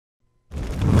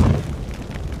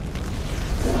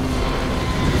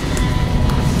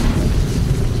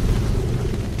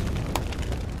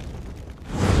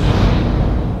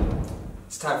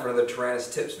time for another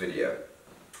Tyranis tips video.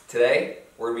 Today,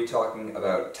 we're going to be talking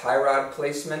about tie rod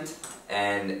placement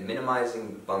and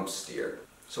minimizing bump steer.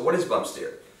 So what is bump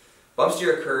steer? Bump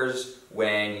steer occurs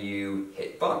when you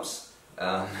hit bumps.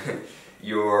 When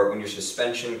your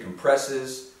suspension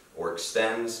compresses or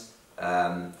extends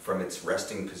from its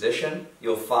resting position,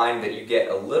 you'll find that you get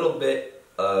a little bit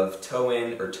of toe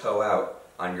in or toe out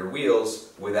on your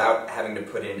wheels without having to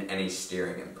put in any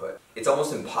steering input. It's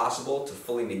almost impossible to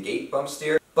fully negate bump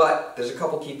steer, but there's a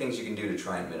couple key things you can do to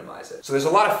try and minimize it. So there's a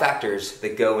lot of factors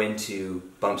that go into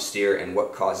bump steer and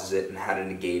what causes it and how to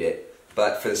negate it.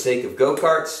 But for the sake of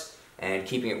go-karts and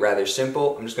keeping it rather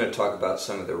simple, I'm just going to talk about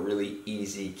some of the really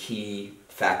easy key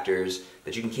factors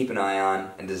that you can keep an eye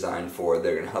on and design for that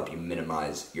are going to help you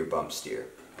minimize your bump steer.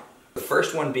 The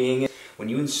first one being, when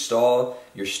you install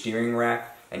your steering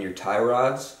rack and your tie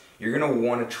rods, you're going to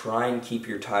want to try and keep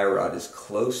your tie rod as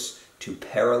close to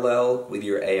parallel with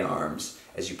your A-arms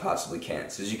as you possibly can.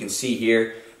 So as you can see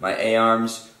here, my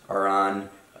A-arms are on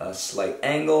a slight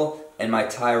angle and my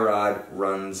tie rod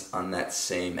runs on that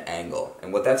same angle.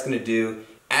 And what that's going to do,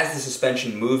 as the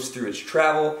suspension moves through its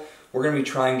travel, we're going to be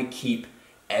trying to keep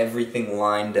everything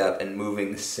lined up and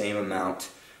moving the same amount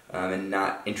and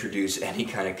not introduce any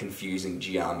kind of confusing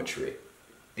geometry.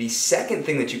 The second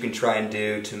thing that you can try and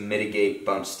do to mitigate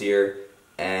bump steer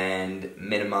and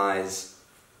minimize,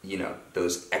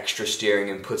 those extra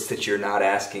steering inputs that you're not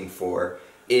asking for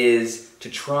is to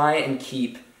try and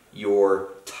keep your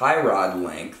tie rod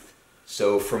length,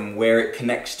 so from where it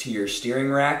connects to your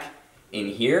steering rack in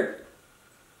here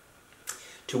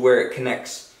to where it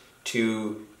connects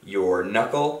to your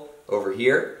knuckle over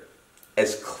here,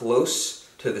 as close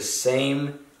to the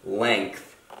same length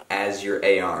as your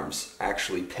A-arms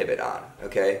actually pivot on,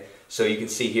 okay? So you can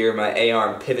see here my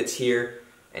A-arm pivots here,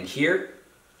 and here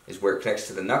is where it connects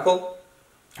to the knuckle.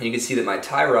 And you can see that my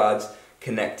tie rods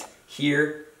connect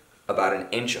here about an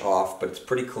inch off, but it's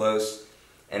pretty close.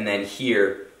 And then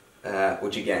here,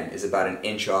 which again is about an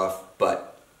inch off,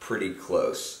 but pretty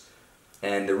close.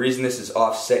 And the reason this is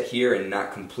offset here and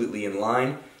not completely in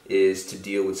line is to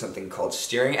deal with something called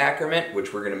steering accrement,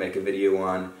 which we're going to make a video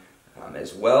on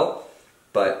as well.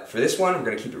 But for this one, we're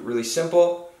going to keep it really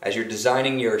simple. As you're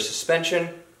designing your suspension,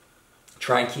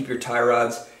 try and keep your tie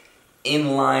rods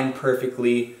in line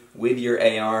perfectly with your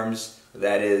A-arms,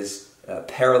 that is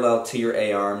parallel to your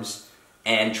A-arms,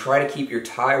 and try to keep your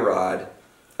tie rod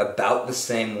about the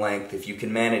same length, if you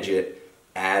can manage it,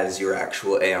 as your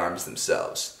actual A-arms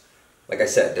themselves. Like I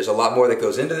said, there's a lot more that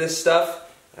goes into this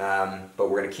stuff, but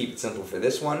we're going to keep it simple for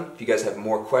this one. If you guys have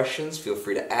more questions, feel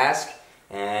free to ask,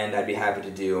 and I'd be happy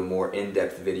to do a more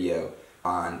in-depth video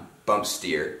on bump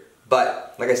steer.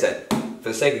 But, like I said, for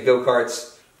the sake of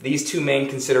go-karts, these two main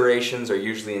considerations are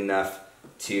usually enough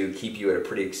to keep you at a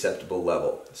pretty acceptable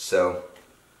level. So,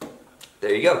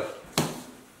 there you go.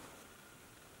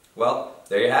 Well,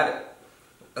 there you have it.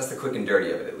 That's the quick and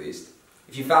dirty of it, at least.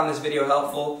 If you found this video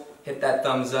helpful, hit that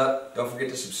thumbs up. Don't forget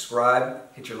to subscribe.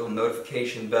 Hit your little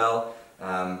notification bell.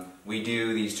 We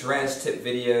do these Tyranis tip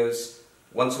videos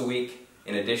once a week,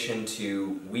 in addition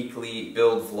to weekly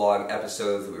build vlog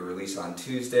episodes that we release on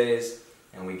Tuesdays.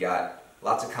 And we got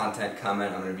lots of content coming.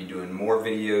 I'm going to be doing more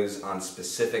videos on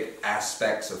specific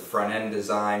aspects of front-end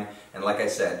design. And like I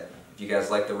said, if you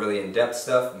guys like the really in-depth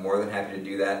stuff, I'm more than happy to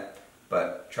do that.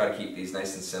 But try to keep these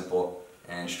nice and simple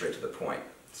and straight to the point.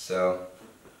 So,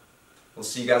 we'll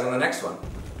see you guys on the next one.